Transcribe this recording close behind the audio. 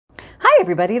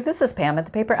everybody, this is Pam at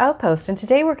the Paper Outpost, and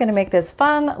today we're going to make this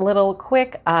fun little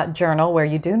quick journal where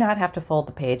you do not have to fold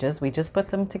the pages. We just put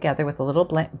them together with a little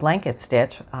blanket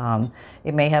stitch.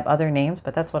 It may have other names,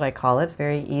 but that's what I call it. It's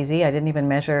very easy. I didn't even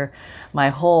measure my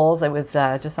holes. It was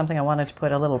just something I wanted to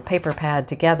put a little paper pad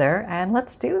together, and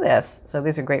let's do this. So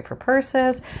these are great for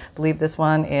purses. I believe this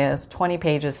one is 20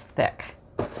 pages thick.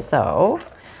 So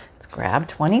let's grab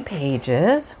 20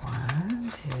 pages.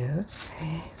 1, 2,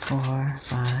 3, 4,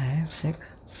 5,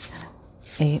 6,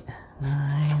 8,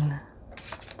 9,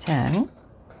 10,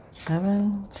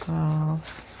 11, 12,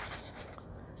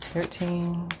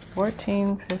 13,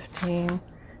 14, 15,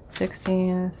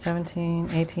 16, 17,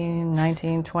 18,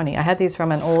 19, 20. I had these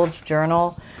from an old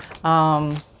journal,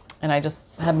 and I just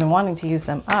have been wanting to use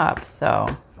them up, so...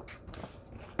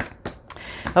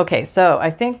 Okay, so I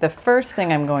think the first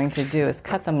thing I'm going to do is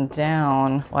cut them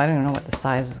down. Well, I don't even know what the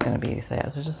size is going to be. So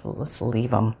just let's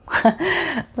leave them.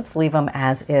 Let's leave them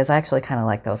as is. I actually kind of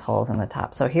like those holes in the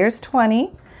top. So here's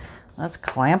 20. Let's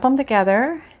clamp them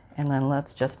together, and then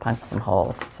let's just punch some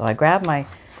holes. So I grab my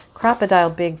Crocodile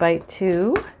Big Bite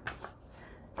 2,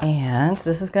 and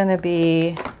this is going to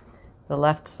be the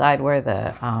left side where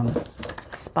the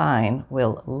spine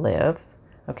will live.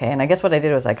 Okay, and I guess what I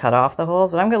did was I cut off the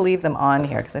holes, but I'm going to leave them on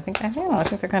here because I think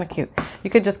they're kind of cute. You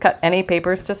could just cut any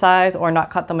papers to size or not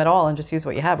cut them at all and just use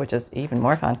what you have, which is even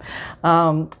more fun.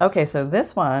 Okay, so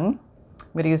this one,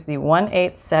 I'm going to use the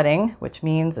 1/8 setting, which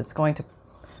means it's going to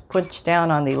punch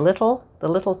down on the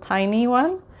little tiny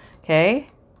one. Okay,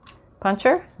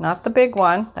 puncher, not the big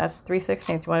one. That's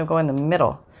 3/16. You want to go in the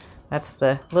middle. That's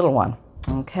the little one.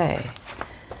 Okay,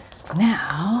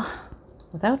 now,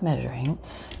 without measuring,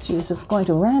 she's just going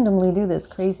to randomly do this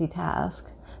crazy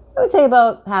task. I would say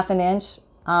about 1/2 inch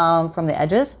from the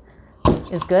edges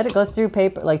is good. It goes through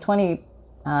paper like 20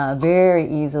 very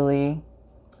easily.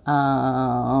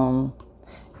 You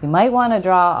might want to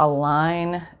draw a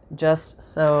line just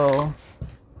so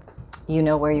you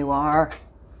know where you are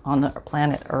on the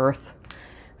planet Earth.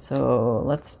 So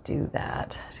let's do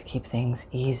that to keep things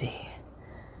easy.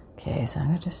 Okay, so I'm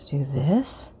going to just do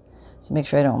this. So make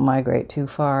sure I don't migrate too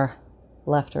far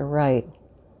left or right.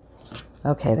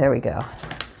 Okay, there we go. A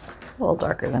little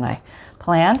darker than I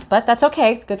planned, but that's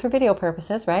okay. It's good for video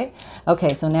purposes, right?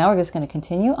 Okay, so now we're just going to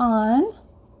continue on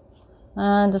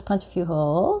and just punch a few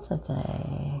holes. Let's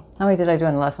say, how many did I do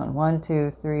in the last one? 1, 2,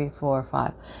 3, 4,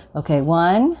 5. Okay,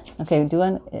 1. Okay, do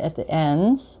one at the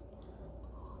ends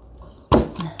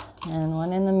and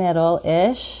one in the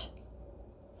middle-ish.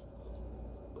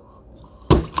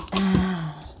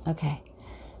 Okay,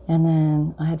 and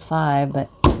then I had 5, but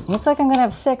it looks like I'm going to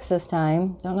have 6 this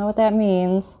time. Don't know what that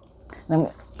means. And I'm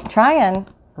going to try and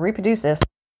reproduce this.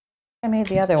 I made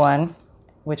the other one,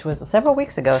 which was several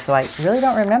weeks ago, so I really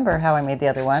don't remember how I made the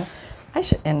other one. I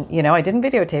didn't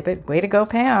videotape it. Way to go,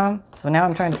 Pam. So now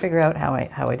I'm trying to figure out how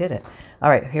I did it. All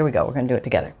right, here we go. We're going to do it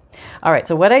together. All right,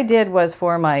 so what I did was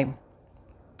for my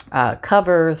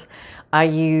covers, I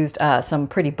used some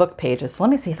pretty book pages. So let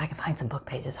me see if I can find some book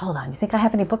pages. Hold on. Do you think I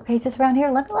have any book pages around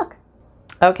here? Let me look.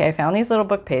 Okay, I found these little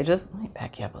book pages. Let me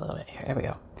back you up a little bit here. There we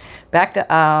go. Back to,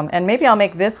 and maybe I'll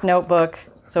make this notebook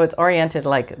so it's oriented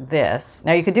like this.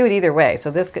 Now you could do it either way.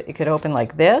 So this, it could open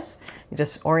like this. You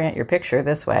just orient your picture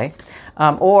this way.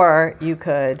 Or you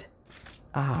could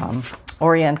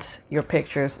orient your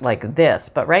pictures like this.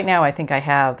 But right now I think I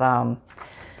have...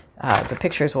 the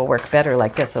pictures will work better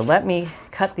like this. So let me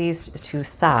cut these to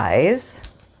size.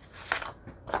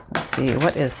 Let's see,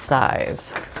 what is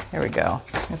size? Here we go.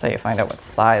 That's how you find out what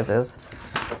size is.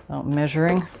 Oh,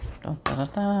 measuring.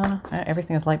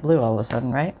 Everything is light blue all of a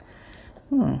sudden, right?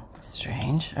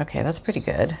 Strange. Okay, that's pretty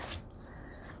good.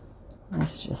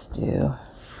 Let's just do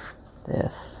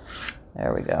this.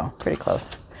 There we go. Pretty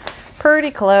close. Pretty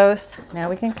close. Now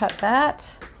we can cut that.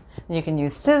 You can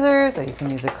use scissors or you can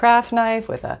use a craft knife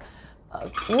with a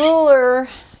ruler.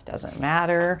 Doesn't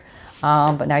matter.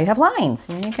 But now you have lines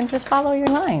and you can just follow your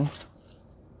lines.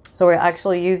 So we're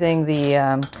actually using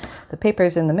the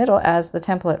papers in the middle as the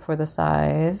template for the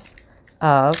size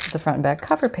of the front and back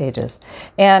cover pages.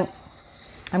 And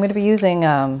I'm going to be using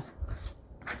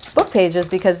book pages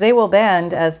because they will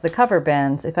bend as the cover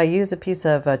bends. If I use a piece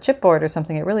of chipboard or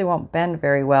something, it really won't bend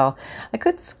very well. I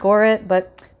could score it,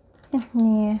 but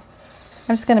yeah.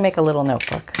 I'm just going to make a little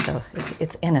notebook, so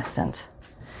it's innocent.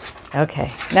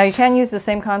 Okay, now you can use the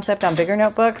same concept on bigger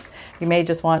notebooks. You may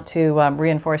just want to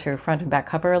reinforce your front and back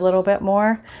cover a little bit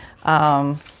more.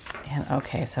 And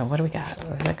okay, so what do we got? Is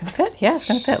that going to fit? Yeah, it's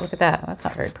going to fit. Look at that. That's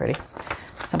not very pretty.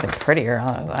 Something prettier.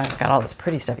 I've got all this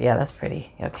pretty stuff. Yeah, that's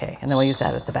pretty. Okay, and then we'll use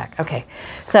that as the back. Okay,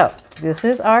 so this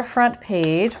is our front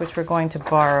page, which we're going to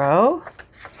borrow.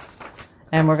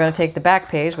 And we're going to take the back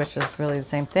page, which is really the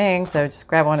same thing. So just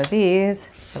grab one of these.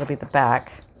 That'll be the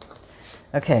back.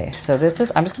 Okay, so this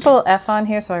is, I'm just going to put a little F on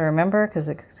here so I remember because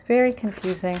it's very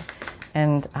confusing.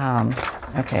 And,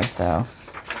 okay, so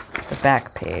the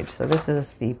back page. So this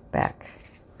is the back.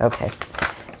 Okay.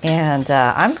 And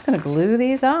I'm just going to glue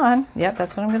these on. Yep,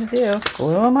 that's what I'm going to do.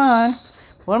 Glue them on.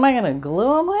 What am I going to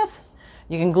glue them with?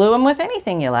 You can glue them with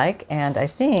anything you like. And I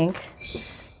think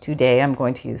today I'm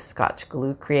going to use Scotch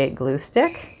Glue Create Glue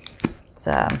Stick. It's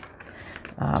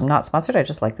not sponsored. I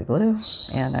just like the glue.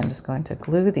 And I'm just going to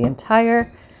glue the entire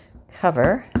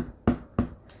cover.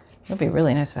 It would be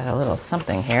really nice if I had a little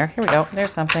something here. Here we go.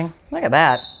 There's something. Look at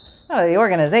that. Oh, the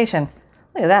organization.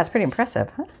 Look at that. It's pretty impressive.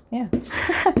 Huh? Yeah.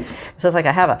 So it's like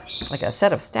I have a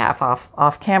set of staff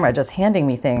off camera just handing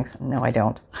me things. No, I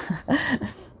don't.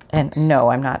 And no,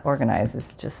 I'm not organized.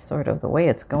 It's just sort of the way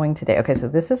it's going today. Okay, so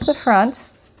this is the front.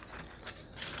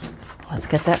 Let's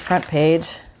get that front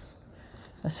page.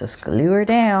 Let's just glue her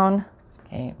down.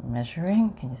 Okay,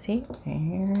 measuring. Can you see?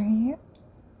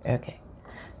 Okay,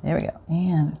 there we go.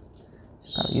 And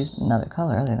probably used another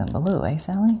color other than blue, eh,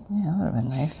 Sally? Yeah, that would have been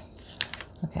nice.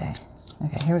 Okay,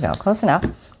 here we go. Close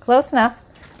enough. Close enough.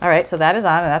 All right, so that is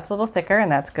on, and that's a little thicker,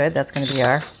 and that's good. That's going to be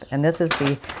our, and this is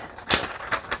the,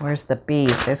 where's the B?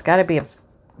 There's got to be a,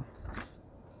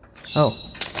 oh,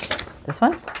 this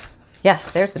one?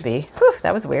 Yes, there's the B. Whew,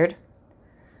 that was weird.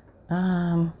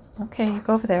 Okay, you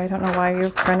go over there. I don't know why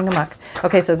you're running amok.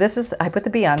 Okay, so this is, I put the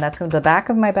B on. That's the back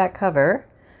of my back cover.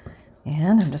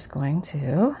 And I'm just going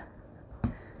to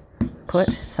put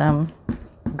some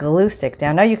glue stick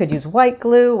down. Now you could use white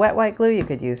glue, wet white glue. You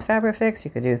could use Fabrifix. You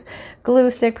could use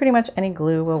glue stick. Pretty much any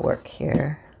glue will work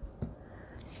here.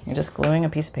 You're just gluing a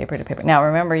piece of paper to paper. Now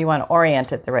remember, you want to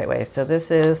orient it the right way. So this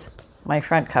is my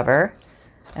front cover.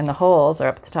 And the holes are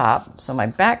up at the top. So my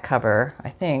back cover, I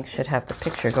think, should have the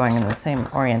picture going in the same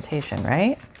orientation,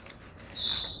 right?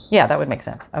 Yeah, that would make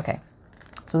sense. Okay.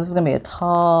 So this is going to be a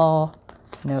tall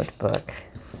notebook.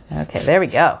 Okay, there we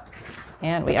go.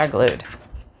 And we are glued.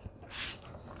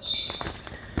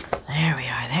 There we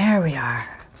are. There we are.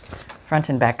 Front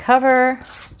and back cover.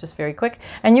 Just very quick.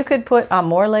 And you could put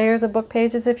more layers of book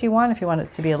pages if you want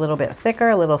it to be a little bit thicker,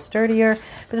 a little sturdier,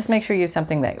 but just make sure you use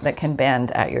something that can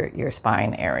bend at your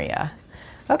spine area.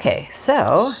 Okay,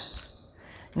 so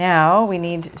now we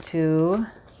need to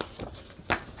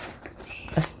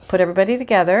put everybody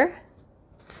together.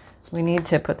 We need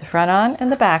to put the front on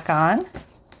and the back on.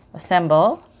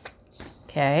 Assemble.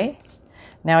 Okay.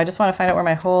 Now I just want to find out where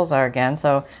my holes are again,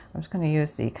 so I'm just going to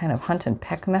use the kind of hunt and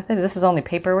peck method. This is only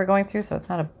paper we're going through, so it's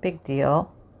not a big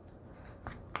deal.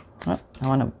 Oh, I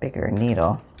want a bigger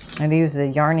needle. I'm going to use the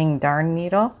yarning darn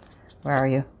needle. Where are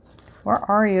you? Where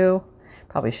are you?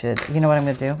 Probably should. You know what I'm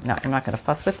going to do? No, I'm not going to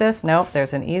fuss with this. Nope,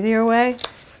 there's an easier way.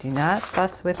 Do not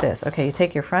fuss with this. Okay, you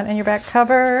take your front and your back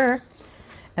cover,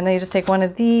 and then you just take one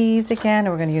of these again, and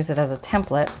we're going to use it as a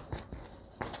template.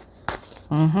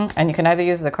 And you can either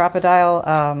use the crocodile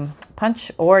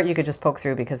punch, or you could just poke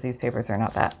through because these papers are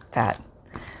not that fat.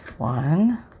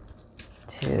 1,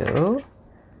 2,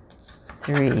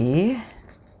 3,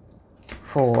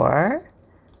 4,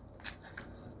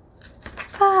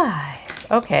 5.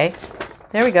 Okay,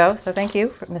 there we go. So thank you,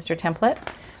 Mr. Template.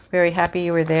 Very happy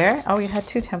you were there. Oh, you had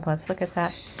 2 templates. Look at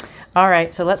that. All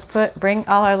right, so let's bring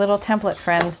all our little template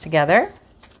friends together.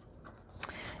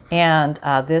 And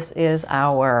this is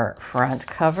our front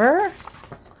cover.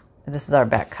 This is our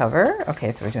back cover.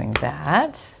 Okay, so we're doing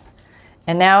that.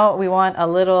 And now we want a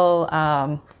little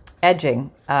edging.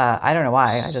 I don't know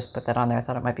why. I just put that on there. I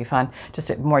thought it might be fun.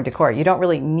 Just more decor. You don't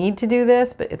really need to do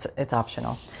this, but it's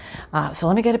optional. So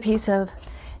let me get a piece of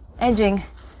edging.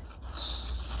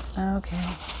 Okay.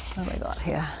 What do I got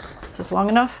here? Is this long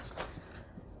enough?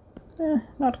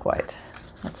 Not quite.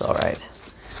 That's all right.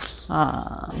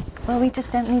 Well, we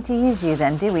just don't need to use you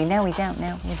then, do we? No, we don't.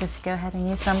 No, we just go ahead and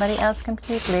use somebody else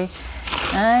completely.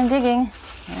 I'm digging.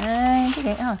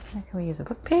 Oh, can we use a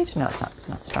book page? No, it's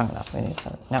not strong enough. We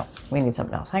need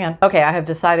something else. Hang on. Okay, I have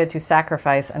decided to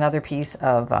sacrifice another piece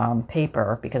of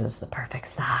paper because it's the perfect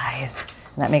size.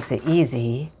 And that makes it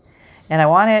easy. And I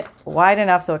want it wide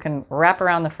enough so it can wrap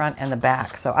around the front and the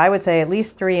back. So I would say at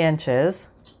least 3 inches.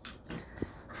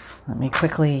 Let me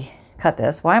quickly cut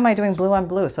this. Why am I doing blue on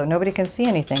blue? So nobody can see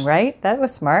anything, right? That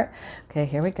was smart. Okay,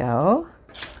 here we go.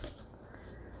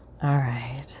 All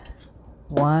right.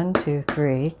 1, 2,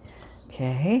 3.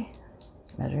 Okay.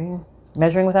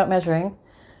 Measuring without measuring.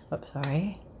 Oops,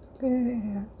 sorry.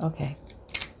 Okay.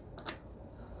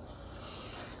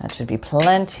 That should be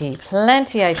plenty.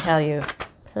 Plenty, I tell you.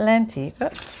 Plenty. Oh,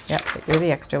 yeah, you're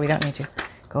the extra. We don't need you.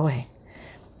 Go away.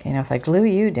 Okay, now if I glue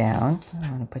you down, I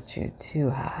don't want to put you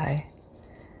too high.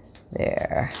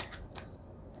 There.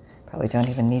 Probably don't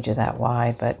even need you that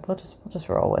wide, but we'll just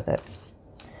roll with it.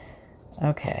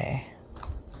 Okay.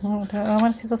 Oh, I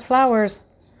want to see those flowers.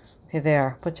 Okay,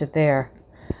 there. Put you there.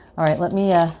 All right, let me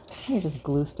just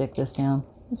glue stick this down.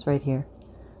 It's right here.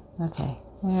 Okay,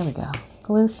 there we go.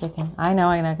 Glue sticking. I know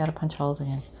I got to punch holes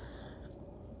again.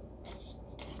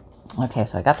 Okay,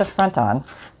 so I got the front on.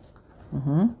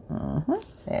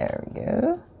 There we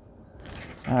go.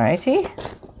 All righty.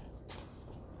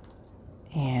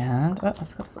 And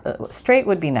straight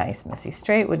would be nice, Missy.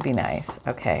 Straight would be nice.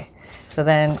 Okay. So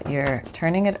then you're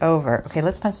turning it over. Okay,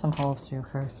 let's punch some holes through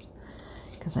first,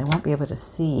 because I won't be able to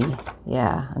see,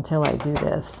 until I do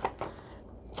this.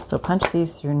 So punch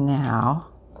these through now.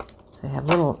 So I have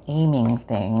little aiming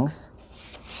things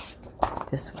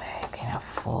this way. Okay, now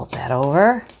fold that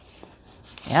over.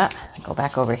 Yeah, go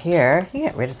back over here. You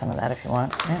get rid of some of that if you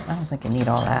want. I don't think you need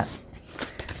all that.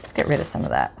 Let's get rid of some of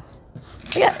that.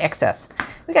 We got excess.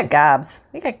 We got gobs.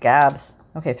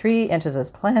 Okay, 3 inches is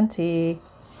plenty.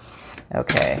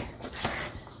 Okay.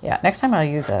 Yeah, next time I'll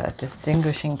use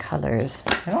distinguishing colors.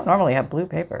 I don't normally have blue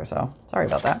paper, so sorry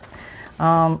about that.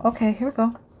 Okay, here we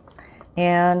go.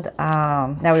 And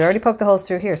now we already poked the holes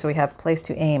through here, so we have place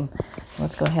to aim.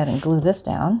 Let's go ahead and glue this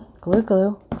down. Glue,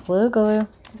 glue, glue, glue.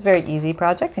 It's a very easy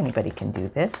project. Anybody can do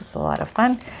this. It's a lot of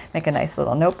fun. Make a nice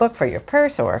little notebook for your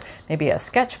purse, or maybe a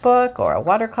sketchbook or a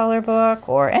watercolor book,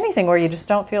 or anything where you just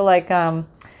don't feel like,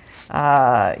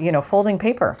 folding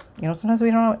paper. Sometimes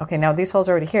we don't know. Okay, now these holes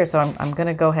are already here, so I'm going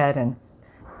to go ahead and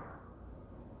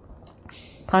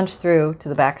punch through to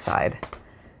the back side.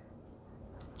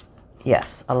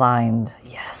 Yes, aligned.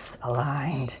 Yes,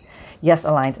 aligned. Yes,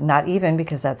 aligned. Not even,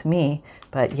 because that's me,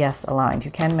 but yes, aligned.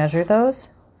 You can measure those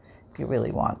if you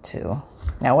really want to.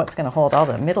 Now, what's going to hold all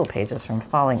the middle pages from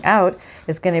falling out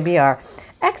is going to be our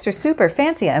extra super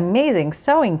fancy, amazing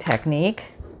sewing technique.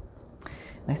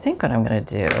 And I think what I'm going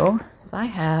to do is I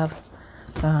have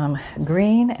some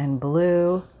green and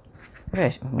blue.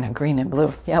 Green and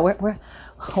blue. Yeah,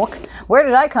 where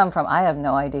did I come from? I have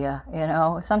no idea.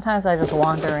 Sometimes I just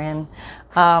wander in.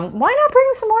 Why not bring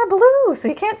some more blue so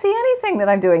you can't see anything that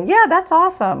I'm doing? Yeah, that's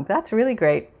awesome. That's really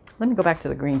great. Let me go back to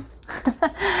the green.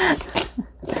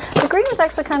 The green is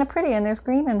actually kind of pretty, and there's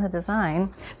green in the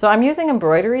design. So I'm using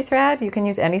embroidery thread. You can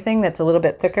use anything that's a little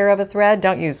bit thicker of a thread.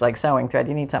 Don't use like sewing thread.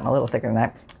 You need something a little thicker than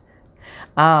that.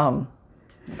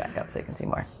 Back up so you can see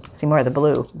more. See more of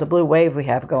the blue wave we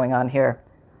have going on here.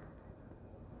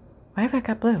 Why have I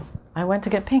got blue? I went to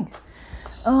get pink.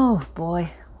 Oh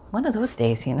boy, one of those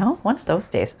days, one of those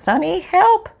days. Sonny,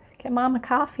 help! Get Mom a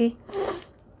coffee.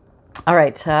 All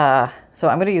right, so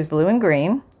I'm going to use blue and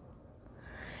green.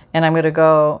 And I'm going to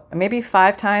go maybe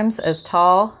 5 times as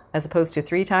tall as opposed to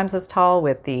 3 times as tall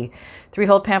with the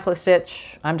 3-hole pamphlet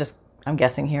stitch. I'm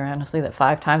guessing here, honestly, that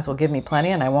 5 times will give me plenty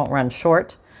and I won't run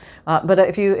short. But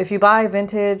if you buy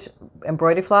vintage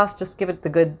embroidery floss, just give it the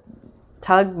good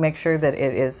tug. Make sure that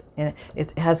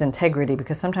it has integrity,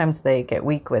 because sometimes they get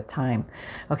weak with time.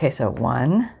 Okay, so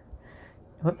 1.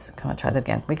 Whoops, come on, try that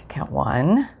again. We can count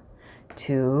 1,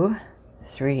 2,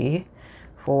 3,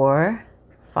 4,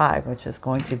 5, which is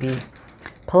going to be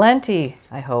plenty,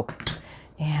 I hope.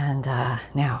 And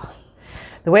now,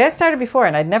 the way I started before,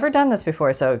 and I'd never done this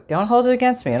before, so don't hold it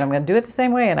against me, and I'm going to do it the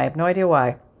same way, and I have no idea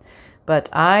why. But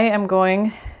I am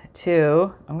going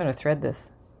to thread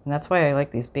this. And that's why I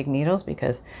like these big needles,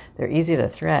 because they're easy to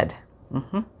thread.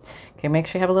 Okay, make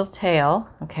sure you have a little tail.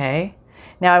 Okay.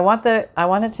 Now I want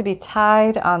it to be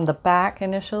tied on the back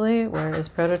initially. Where is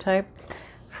prototype?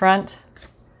 Front.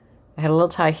 I had a little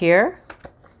tie here.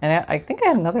 And I think I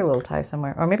had another little tie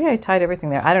somewhere. Or maybe I tied everything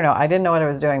there. I don't know. I didn't know what I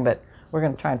was doing, but we're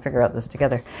going to try and figure out this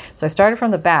together. So I started from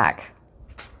the back.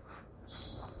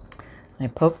 I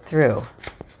poked through.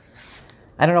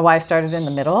 I don't know why I started in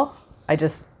the middle. I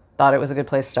just thought it was a good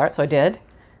place to start, so I did.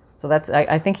 So that's,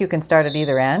 I think you can start at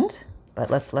either end, but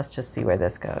let's just see where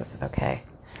this goes. Okay.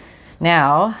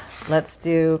 Now, let's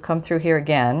come through here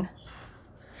again,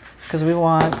 because we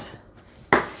want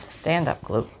stand-up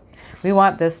glue. We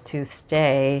want this to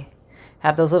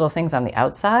have those little things on the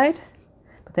outside,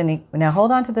 but then now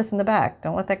hold on to this in the back.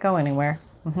 Don't let that go anywhere.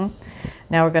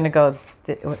 Now we're going to go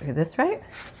this right?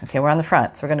 Okay, we're on the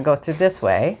front, so we're going to go through this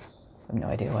way. I have no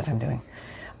idea what I'm doing.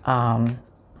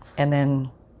 And then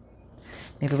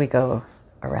maybe we go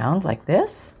around like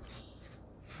this.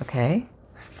 Okay.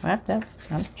 Well,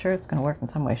 I'm sure it's going to work in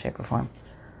some way, shape, or form.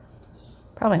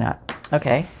 Probably not.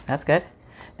 Okay, that's good.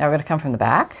 Now we're going to come from the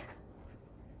back.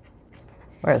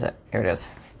 Where is it? Here it is.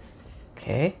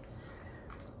 Okay.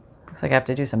 Looks like I have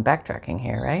to do some backtracking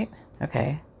here, right?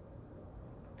 Okay.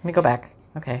 Let me go back.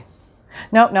 Okay.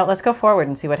 No, let's go forward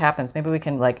and see what happens. Maybe we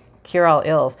can like cure all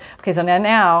ills. Okay, so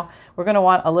now we're going to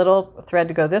want a little thread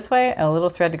to go this way and a little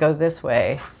thread to go this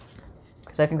way,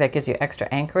 because I think that gives you extra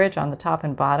anchorage on the top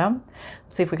and bottom.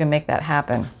 Let's see if we can make that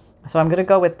happen. So I'm going to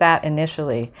go with that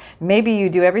initially. Maybe you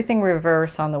do everything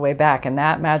reverse on the way back and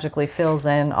that magically fills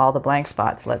in all the blank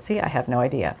spots. Let's see. I have no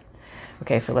idea.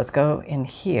 Okay, so let's go in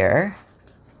here.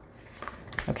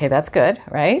 Okay, that's good,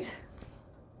 right?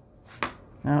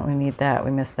 No, we need that.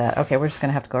 We missed that. Okay, we're just going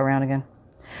to have to go around again.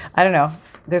 I don't know.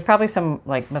 There's probably some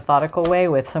like methodical way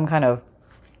with some kind of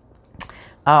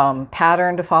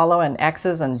pattern to follow and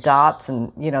X's and dots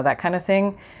and, you know, that kind of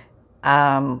thing.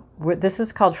 This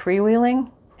is called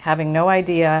freewheeling. Having no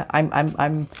idea.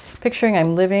 I'm picturing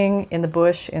I'm living in the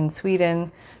bush in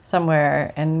Sweden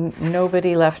somewhere and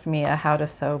nobody left me a how to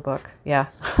sew book. Yeah.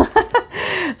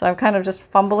 So I'm kind of just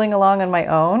fumbling along on my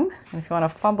own. And if you want to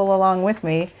fumble along with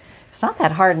me, it's not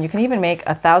that hard. And you can even make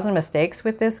 1,000 mistakes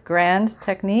with this grand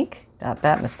technique. Not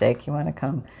that mistake. You want to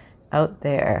come out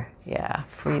there. Yeah,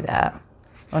 free that.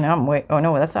 Oh, no,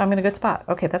 I'm in a good spot.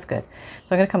 Okay, that's good.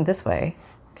 So I'm going to come this way.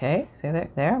 Okay, see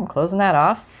there. I'm closing that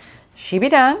off. She be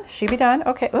done.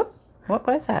 Okay. Oop. What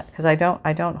is that? Because I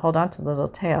don't hold on to the little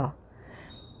tail.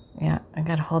 Yeah, I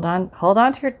gotta hold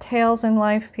on to your tails in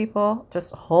life, people.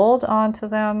 Just hold on to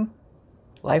them.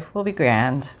 Life will be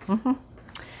grand. Mm-hmm.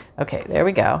 Okay, there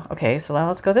we go. Okay, so now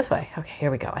let's go this way. Okay, here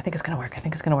we go. I think it's gonna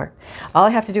work. All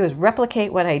I have to do is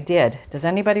replicate what I did. Does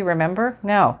anybody remember?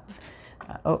 No.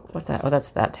 What's that? Oh, that's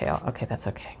that tail. Okay, that's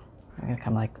okay. I'm gonna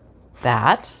come like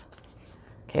that.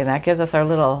 Okay, that gives us our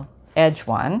little edge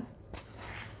one.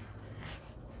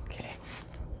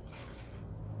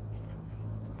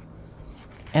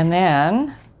 And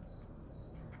then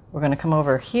we're going to come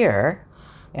over here.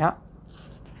 Yeah.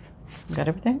 You got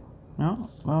everything? No?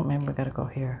 Well, maybe we got to go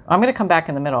here. I'm going to come back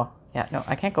in the middle. Yeah, no,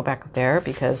 I can't go back there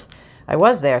because I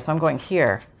was there. So I'm going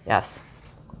here. Yes.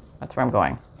 That's where I'm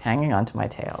going. Hanging onto my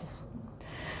tails.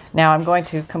 Now I'm going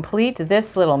to complete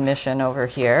this little mission over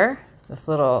here. This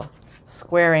little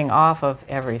squaring off of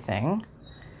everything.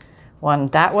 One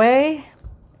that way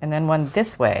and then one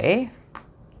this way.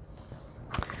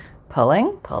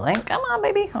 Pulling. Come on,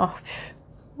 baby. Oh.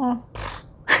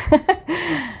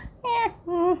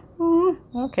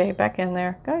 Okay, back in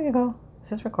there. Go, you go. Is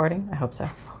this recording? I hope so.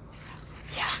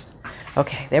 Yeah.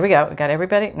 Okay, there we go. We got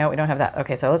everybody. No, we don't have that.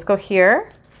 Okay, so let's go here.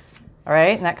 All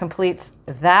right, and that completes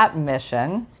that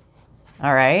mission.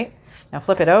 All right. Now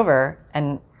flip it over,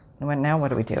 and now what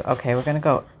do we do? Okay, we're going to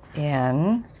go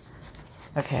in.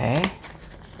 Okay,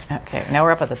 now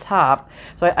we're up at the top.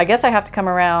 So I guess I have to come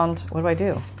around. What do I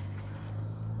do?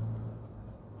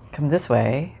 Come this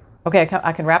way. Okay,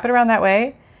 I can wrap it around that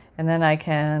way, and then I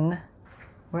can,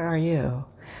 where are you?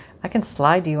 I can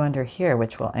slide you under here,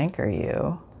 which will anchor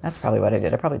you. That's probably what I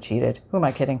did. I probably cheated. Who am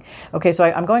I kidding? Okay, so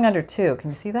I'm going under 2.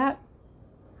 Can you see that?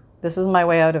 This is my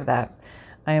way out of that.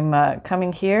 I'm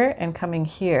coming here and coming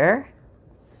here.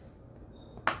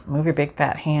 Move your big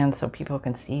fat hands so people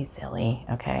can see, silly.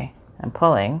 Okay, I'm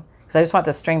pulling, because I just want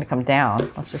the string to come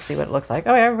down. Let's just see what it looks like.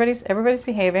 Oh, everybody's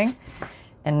behaving.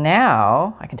 And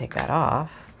now I can take that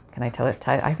off. Can I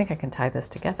tie? I think I can tie this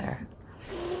together.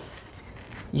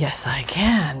 Yes, I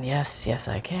can. Yes,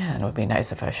 I can. It would be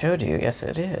nice if I showed you. Yes,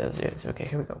 it is. Yes. Okay,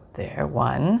 here we go. There,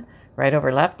 one. Right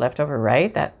over left, left over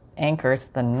right. That anchors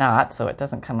the knot so it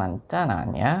doesn't come undone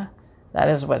on you. That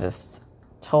is what is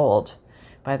told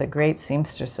by the great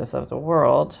seamstresses of the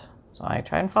world. So I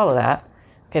try and follow that.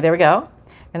 Okay, there we go.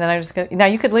 And then I'm just gonna. Now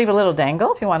you could leave a little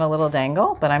dangle if you want a little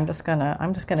dangle, but I'm just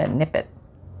gonna nip it.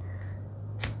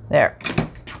 There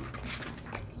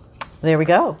we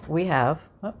go. We have,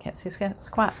 can't see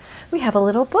squat. We have a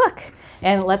little book.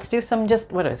 And let's do some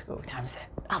what time is it?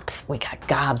 Oh, we got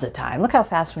gobs of time. Look how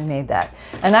fast we made that.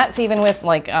 And that's even with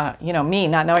me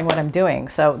not knowing what I'm doing.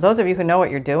 So those of you who know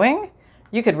what you're doing,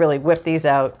 you could really whip these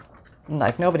out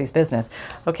like nobody's business.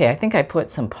 Okay, I think I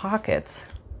put some pockets.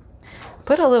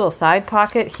 Put a little side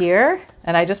pocket here.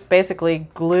 And I just basically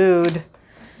glued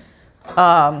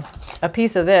a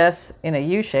piece of this in a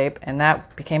U shape, and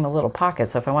that became a little pocket.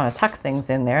 So if I want to tuck things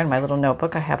in there in my little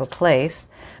notebook, I have a place.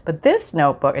 But this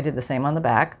notebook, I did the same on the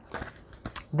back.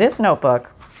 This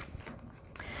notebook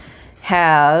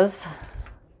has,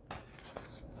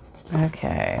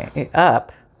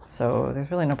 up. So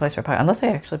there's really no place for a pocket, unless I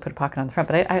actually put a pocket on the front.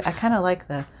 But I kind of like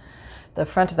the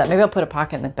front of that. Maybe I'll put a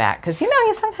pocket in the back, because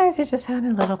sometimes you just have a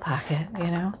little pocket,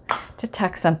 to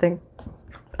tuck something.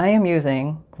 I am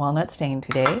using walnut stain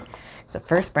today. It's the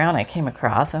first brown I came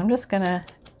across. I'm just going to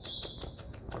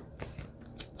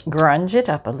grunge it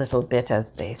up a little bit,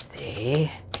 as they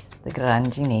say. The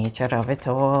grungy nature of it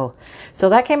all. So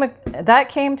that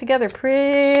came together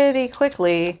pretty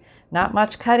quickly. Not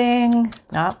much cutting.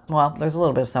 Well, there's a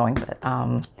little bit of sewing,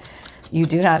 but you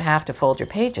do not have to fold your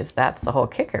pages. That's the whole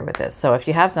kicker with this. So if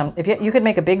you have you could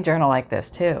make a big journal like this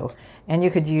too, and you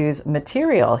could use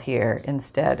material here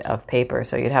instead of paper,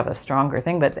 so you'd have a stronger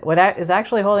thing. But what is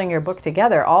actually holding your book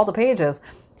together, all the pages,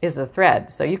 is the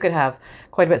thread. So you could have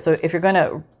quite a bit. So if you're going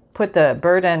to put the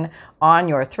burden on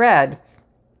your thread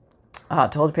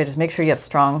to hold the pages, make sure you have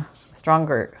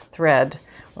stronger thread,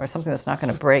 or something that's not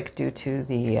going to break due to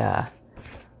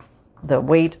the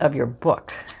weight of your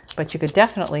book. But you could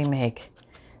definitely make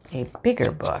a bigger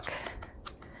book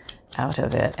out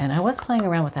of it. And I was playing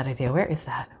around with that idea. Where is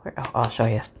that? Oh, I'll show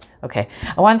you. Okay.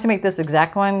 I wanted to make this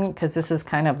exact one because this is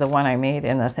kind of the one I made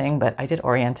in the thing, but I did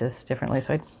orient this differently.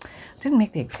 So I didn't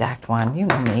make the exact one. You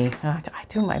know me. I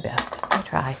do my best.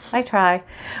 I try.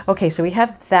 Okay, so we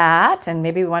have that. And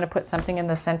maybe we want to put something in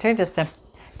the center just to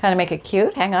kind of make it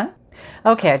cute. Hang on.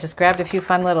 Okay, I just grabbed a few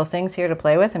fun little things here to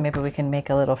play with, and maybe we can make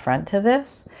a little front to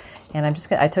this. And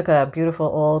I took a beautiful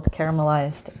old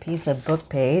caramelized piece of book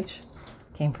page.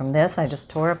 Came from this. I just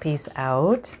tore a piece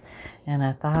out, and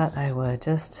I thought I would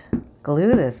just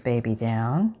glue this baby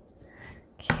down.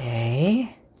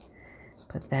 Okay,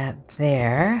 put that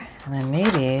there, and then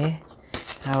maybe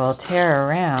I will tear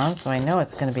around so I know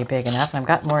it's going to be big enough. And I've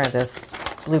got more of this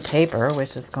blue paper,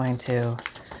 which is going to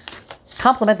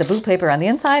complement the blue paper on the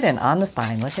inside and on the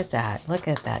spine. Look at that. Look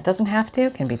at that. Doesn't have to.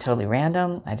 Can be totally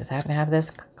random. I just happen to have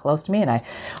this close to me, and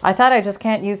I thought I just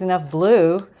can't use enough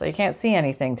blue, so you can't see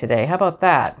anything today. How about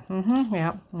that?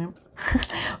 Yeah.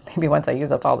 Maybe once I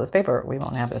use up all this paper, we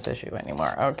won't have this issue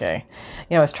anymore. Okay.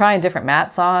 I was trying different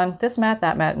mats on. This mat,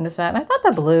 that mat, and this mat. And I thought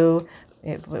the blue,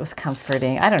 it was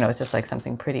comforting. I don't know. It's just like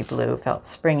something pretty blue. Felt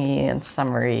springy and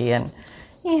summery, and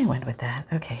I went with that.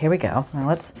 Okay, here we go. Now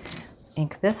let's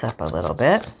ink this up a little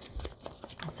bit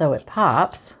so it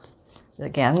pops.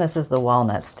 Again, this is the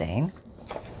walnut stain.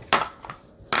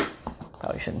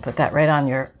 Probably shouldn't put that right on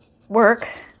your work,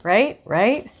 right?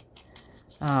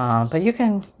 But you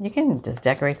can just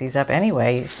decorate these up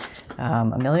anyway.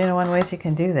 A million and one ways you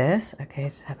can do this. Okay,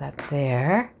 just have that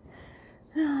there.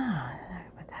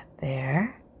 Put that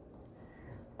there.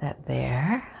 That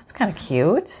there. That's kind of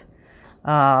cute.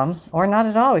 Or not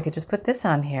at all. We could just put this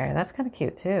on here. That's kind of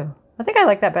cute too. I think I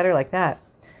like that better like that.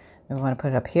 And we want to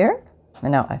put it up here.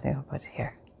 No, I think I'll put it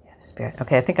here. Yeah, spirit.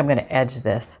 Okay, I think I'm going to edge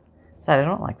this. So I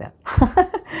don't like that.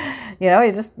 You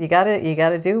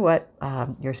gotta do what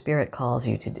your spirit calls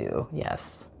you to do.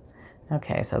 Yes.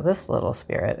 Okay, so this little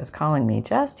spirit is calling me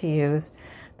just to use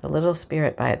the little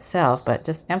spirit by itself, but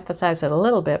just emphasize it a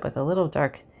little bit with a little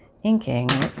dark inking.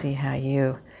 Let's see how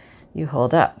you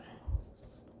hold up.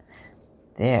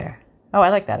 There. Oh, I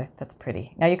like that. That's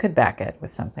pretty. Now you could back it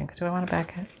with something. Do I want to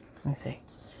back it? Let me see.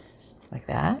 Like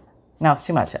that? No, it's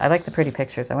too much. I like the pretty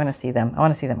pictures. I want to see them.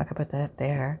 I could put that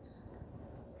there.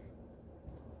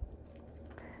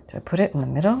 Do I put it in the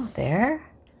middle? There?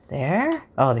 There?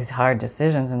 Oh, these hard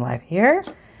decisions in life. Here?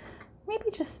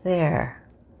 Maybe just there.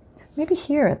 Maybe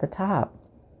here at the top.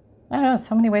 I don't know.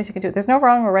 So many ways you could do it. There's no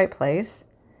wrong or right place.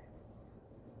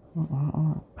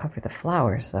 Cover the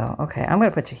flowers, though. Okay, I'm going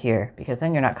to put you here because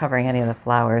then you're not covering any of the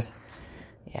flowers.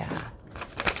 Yeah.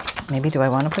 Maybe do I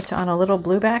want to put you on a little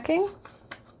blue backing?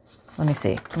 Let me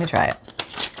see. Let me try it.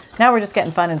 Now we're just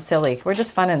getting fun and silly. We're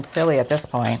just fun and silly at this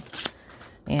point.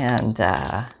 And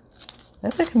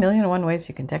there's like a million and one ways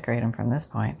you can decorate them from this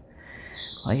point.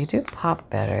 Well, you do pop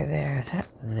better there. Is that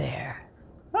there?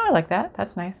 Oh, I like that.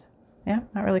 That's nice. Yeah,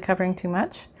 not really covering too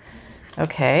much.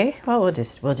 Okay. Well, we'll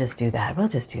just do that. We'll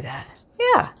just do that.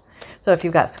 Yeah. So if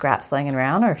you've got scraps laying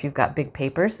around, or if you've got big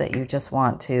papers that you just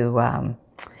want to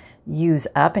use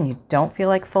up and you don't feel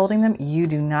like folding them, you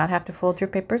do not have to fold your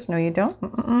papers. No, you don't.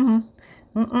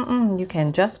 You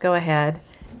can just go ahead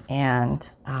and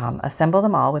assemble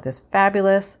them all with this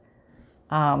fabulous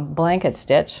blanket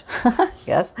stitch.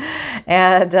 Yes.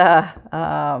 And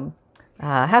have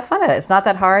fun at it. It's not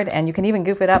that hard, and you can even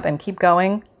goof it up and keep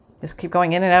going. Just keep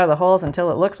going in and out of the holes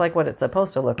until it looks like what it's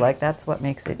supposed to look like. That's what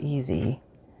makes it easy.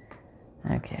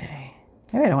 Okay.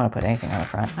 Maybe I don't want to put anything on the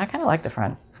front. I kind of like the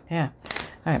front. Yeah.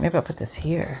 All right, maybe I'll put this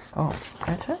here. Oh,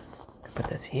 that's right. Put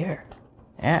this here.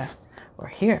 Yeah. Or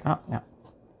here. Oh, no.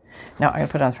 No, I'm going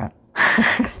to put it on the front.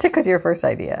 Stick with your first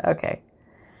idea. Okay.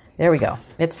 There we go.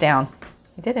 It's down.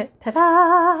 I did it.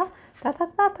 Ta-da! Da, da,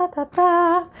 da, da, da,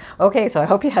 da. Okay, so I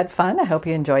hope you had fun. I hope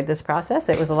you enjoyed this process.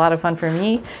 It was a lot of fun for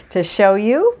me to show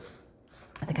you.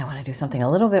 I think I want to do something a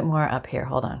little bit more up here.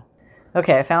 Hold on.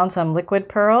 Okay, I found some liquid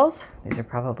pearls. These are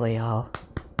probably all...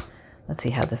 Let's see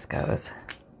how this goes.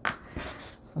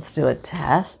 Let's do a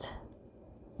test.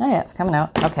 Oh yeah, it's coming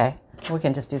out. Okay, we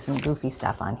can just do some goofy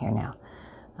stuff on here now.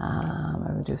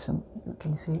 We'll do some,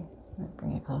 can you see?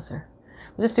 Bring it closer.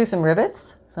 We'll just do some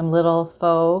rivets, some little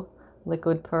faux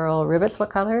liquid pearl rivets. What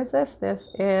color is this? This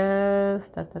is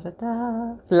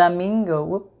flamingo.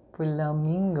 Whoop,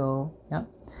 flamingo. Yep.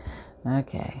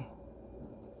 Okay.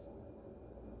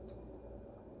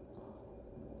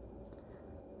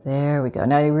 There we go.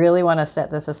 Now you really want to set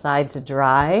this aside to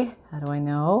dry. How do I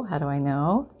know? How do I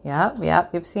know?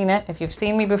 Yep, you've seen it. If you've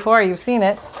seen me before, you've seen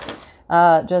it.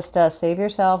 Just save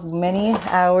yourself many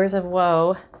hours of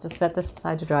woe. Just set this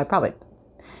aside to dry. Probably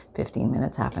 15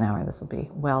 minutes, half an hour. This will be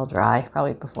well dry.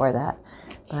 Probably before that.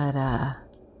 But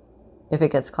if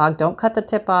it gets clogged, don't cut the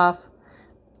tip off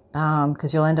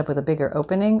because you'll end up with a bigger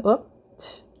opening. Oop.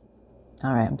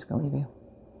 All right, I'm just going to leave you.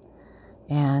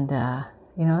 And...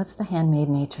 you know, it's the handmade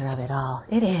nature of it all.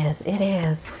 It is. It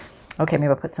is. Okay, maybe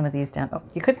I'll put some of these down. Oh,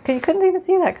 you couldn't even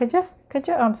see that, could you? Could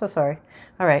you? Oh, I'm so sorry.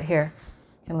 All right, here.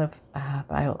 You can live.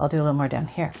 I'll do a little more down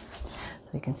here,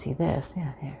 so you can see this.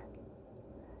 Yeah, here.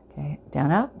 Okay,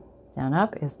 down up. Down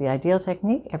up is the ideal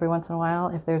technique. Every once in a while,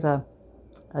 if there's a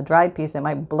dried piece, it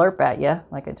might blurp at you,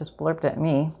 like it just blurped at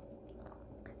me.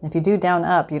 If you do down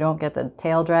up, you don't get the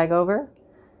tail drag over.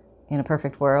 In a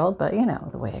perfect world, but you know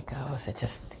the way it goes. It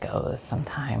just goes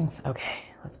sometimes. Okay,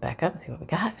 let's back up and see what we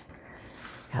got.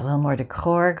 Got a little more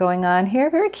decor going on here.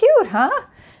 Very cute, huh?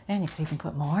 And you can even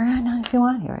put more on if you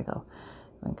want. Here I go.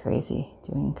 Going crazy,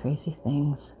 doing crazy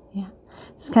things. Yeah,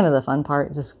 this is kind of the fun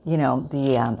part. Just, you know,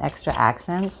 the extra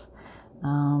accents.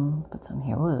 Put some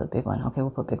here. What was a big one? Okay,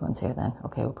 we'll put big ones here then.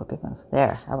 Okay, we'll put big ones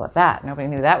there. How about that? Nobody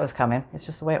knew that was coming. It's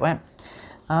just the way it went.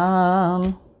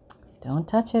 Don't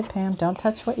touch it, Pam. Don't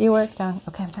touch what you worked on.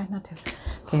 Okay, I'm trying not to.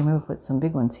 Okay, we'll put some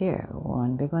big ones here.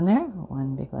 One big one there.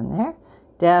 One big one there.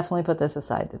 Definitely put this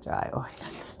aside to dry. Oh, I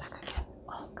got stuck again.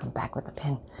 Oh, come back with the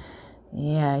pin.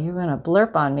 Yeah, you're going to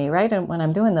blurp on me right when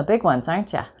I'm doing the big ones,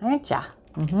 aren't ya? Aren't ya?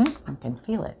 I can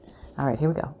feel it. All right, here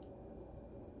we go.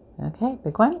 Okay,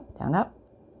 big one. Down, up.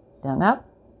 Down, up.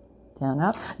 Down,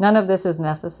 up. None of this is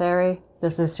necessary.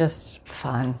 This is just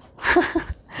fun.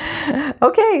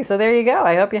 Okay, so there you go.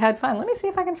 I hope you had fun. Let me see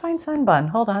if I can find Sunbun.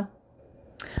 Hold on.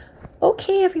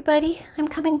 Okay, everybody. I'm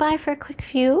coming by for a quick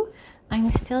few. I'm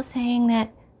still saying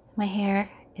that my hair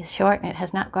is short and it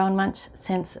has not grown much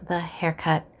since the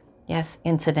haircut. Yes,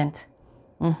 incident.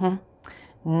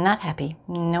 Not happy.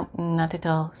 Nope, not at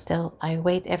all. Still, I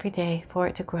wait every day for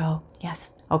it to grow.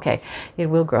 Yes. Okay, it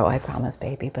will grow, I promise,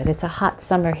 baby. But it's a hot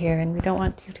summer here, and we don't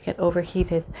want you to get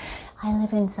overheated. I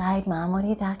live inside, Mom. What are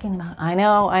you talking about? I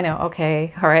know.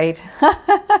 Okay, all right.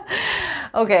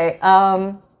 Okay,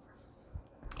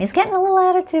 he's getting a little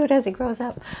attitude as he grows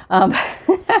up.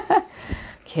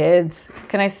 Kids, what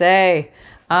can I say?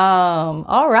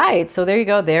 All right, so there you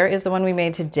go. There is the one we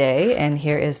made today, and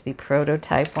here is the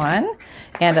prototype one.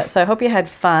 And so I hope you had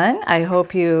fun. I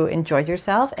hope you enjoyed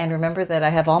yourself. And remember that I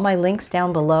have all my links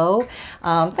down below.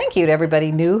 Thank you to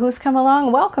everybody new who's come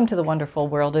along. Welcome to the wonderful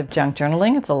world of junk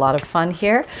journaling. It's a lot of fun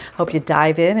here. Hope you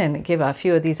dive in and give a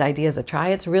few of these ideas a try.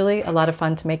 It's really a lot of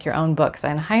fun to make your own books.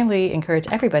 And highly encourage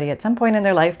everybody at some point in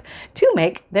their life to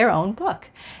make their own book.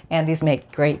 And these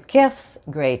make great gifts,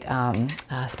 great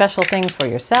special things for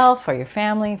yourself, for your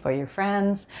family, for your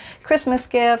friends, Christmas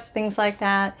gifts, things like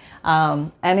that.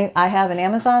 And I have an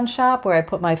Amazon shop where I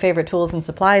put my favorite tools and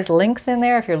supplies links in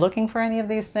there if you're looking for any of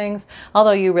these things.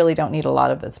 Although you really don't need a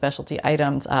lot of the specialty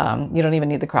items. You don't even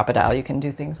need the crocodile. You can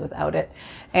do things without it.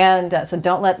 And so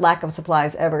don't let lack of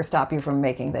supplies ever stop you from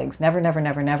making things. Never, never,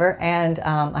 never, never. And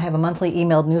I have a monthly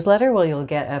emailed newsletter where you'll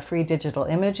get a free digital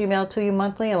image emailed to you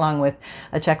monthly, along with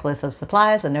a checklist of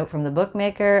supplies, a note from the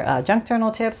bookmaker, junk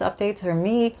journal tips, updates from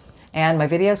me. And my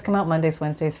videos come out Mondays,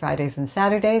 Wednesdays, Fridays, and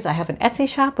Saturdays. I have an Etsy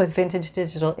shop with vintage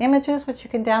digital images, which you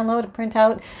can download and print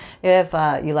out if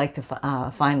you like to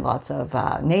find lots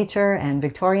of nature and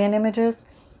Victorian images.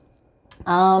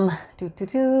 I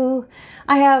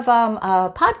have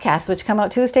podcasts which come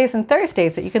out Tuesdays and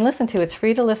Thursdays that you can listen to. It's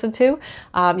free to listen to.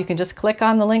 You can just click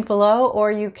on the link below,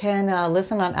 or you can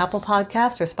listen on Apple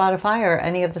Podcasts or Spotify or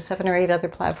any of the 7 or 8 other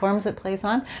platforms it plays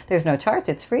on. There's no charge.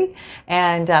 It's free.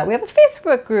 And we have a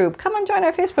Facebook group. Come and join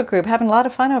our Facebook group. Having a lot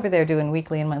of fun over there, doing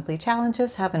weekly and monthly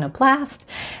challenges, having a blast.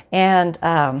 And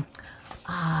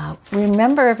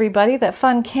remember, everybody, that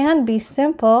fun can be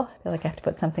simple. I feel like I have to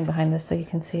put something behind this so you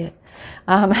can see it.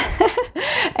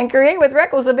 And create with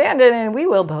reckless abandon. And we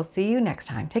will both see you next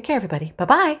time. Take care, everybody.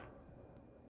 Bye-bye.